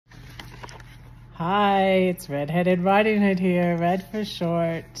Hi, it's Redheaded Riding Hood here, Red for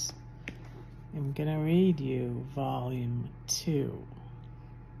short. I'm gonna read you volume 2.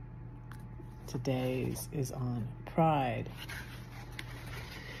 Today's is on pride.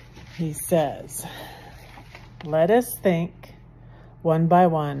 He says, let us think one by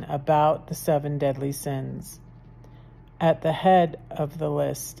one about the 7 deadly sins. At the head of the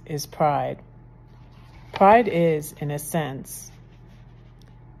list is pride. Pride is, in a sense,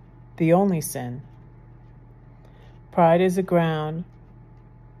 the only sin. Pride is a ground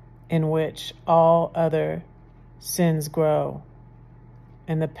in which all other sins grow,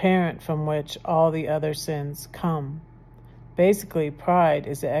 and the parent from which all the other sins come. Basically, pride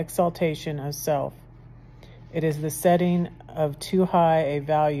is the exaltation of self. It is the setting of too high a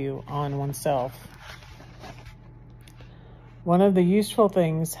value on oneself. One of the useful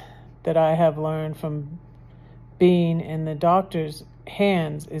things that I have learned from being in the doctor's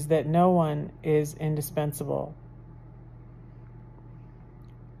hands is that no one is indispensable.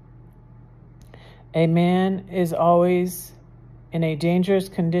 A man is always in a dangerous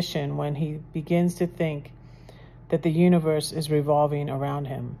condition when he begins to think that the universe is revolving around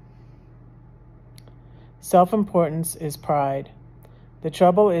him. Self-importance is pride. The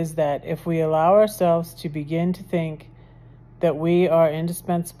trouble is that if we allow ourselves to begin to think that we are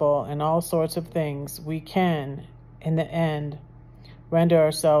indispensable in all sorts of things, we can, in the end, render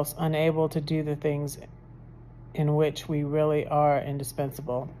ourselves unable to do the things in which we really are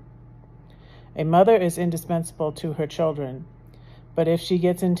indispensable. A mother is indispensable to her children, but if she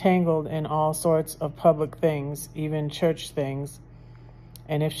gets entangled in all sorts of public things, even church things,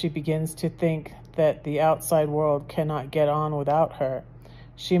 and if she begins to think that the outside world cannot get on without her,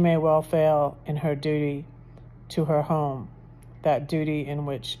 she may well fail in her duty to her home, that duty in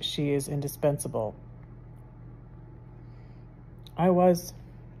which she is indispensable. I was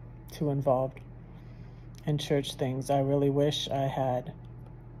too involved in church things. I really wish I had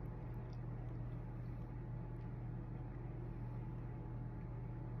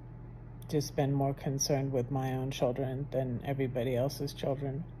just been more concerned with my own children than everybody else's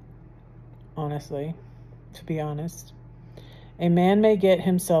children. Honestly, to be honest, a man may get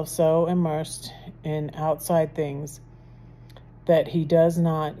himself so immersed in outside things that he does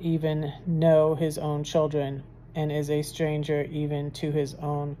not even know his own children and is a stranger even to his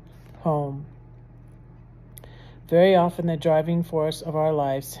own home. Very often the driving force of our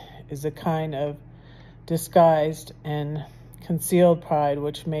lives is a kind of disguised and concealed pride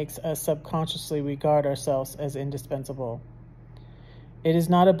which makes us subconsciously regard ourselves as indispensable. It is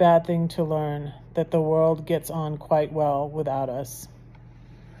not a bad thing to learn that the world gets on quite well without us.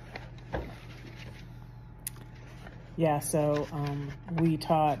 Yeah, so we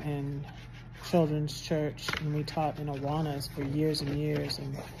taught in children's church and we taught in AWANAS for years and years.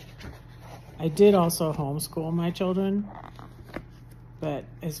 And I did also homeschool my children. But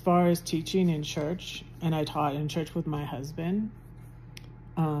as far as teaching in church, and I taught in church with my husband,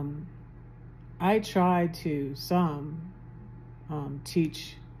 I tried to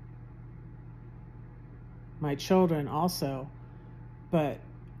teach my children also, but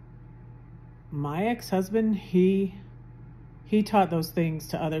my ex-husband, he taught those things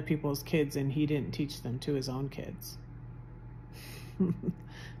to other people's kids and he didn't teach them to his own kids.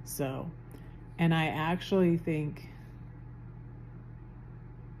 So, and I actually think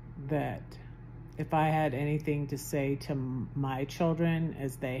that if I had anything to say to my children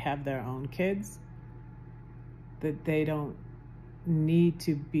as they have their own kids, that they don't need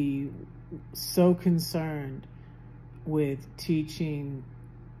to be so concerned with teaching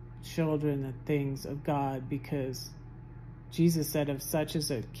children the things of God, because Jesus said, of such is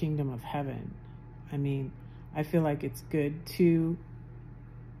the kingdom of heaven. I mean, I feel like it's good to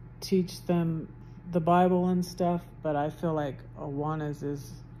teach them the Bible and stuff, but I feel like AWANAS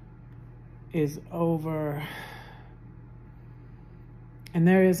is over. And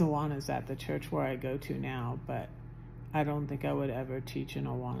there is AWANAS at the church where I go to now, but I don't think I would ever teach in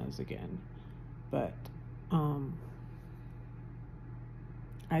AWANAS again. But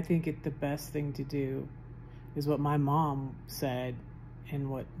I think the best thing to do is what my mom said, and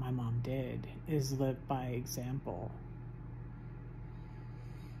what my mom did, is live by example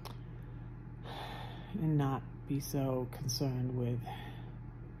and not be so concerned with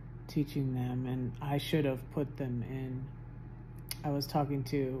teaching them. And I should have put them in. I was talking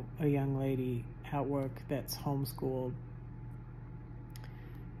to a young lady at work that's homeschooled,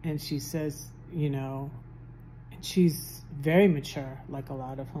 and she says, you know, and she's very mature, like a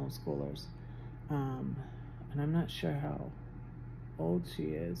lot of homeschoolers, and I'm not sure how old she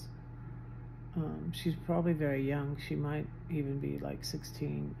is, She's probably very young. She might even be like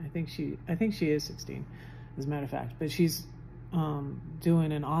 16. I think she is 16, as a matter of fact. But she's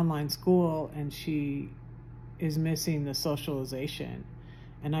doing an online school, and she is missing the socialization.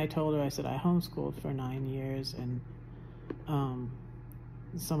 And I told her, I said, I homeschooled for 9 years, and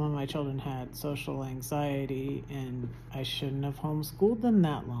some of my children had social anxiety, and I shouldn't have homeschooled them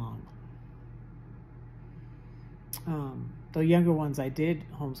that long. The younger ones I did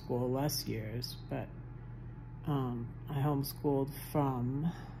homeschool less years, but I homeschooled from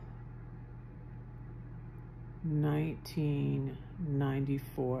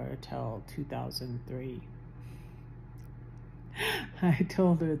 1994 till 2003. I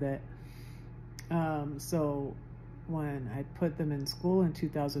told her that, so when I put them in school in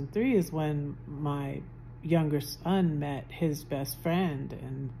 2003 is when my younger son met his best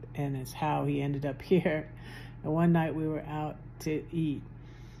friend, and it's how he ended up here. And one night we were out to eat,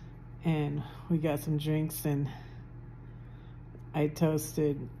 and we got some drinks, and I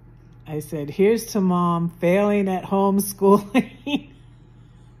said, here's to Mom failing at homeschooling.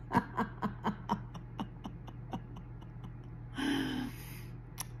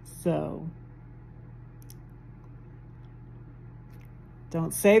 So,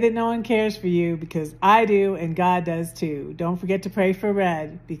 don't say that no one cares for you, because I do, and God does too. Don't forget to pray for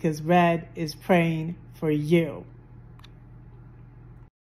Red, because Red is praying for you.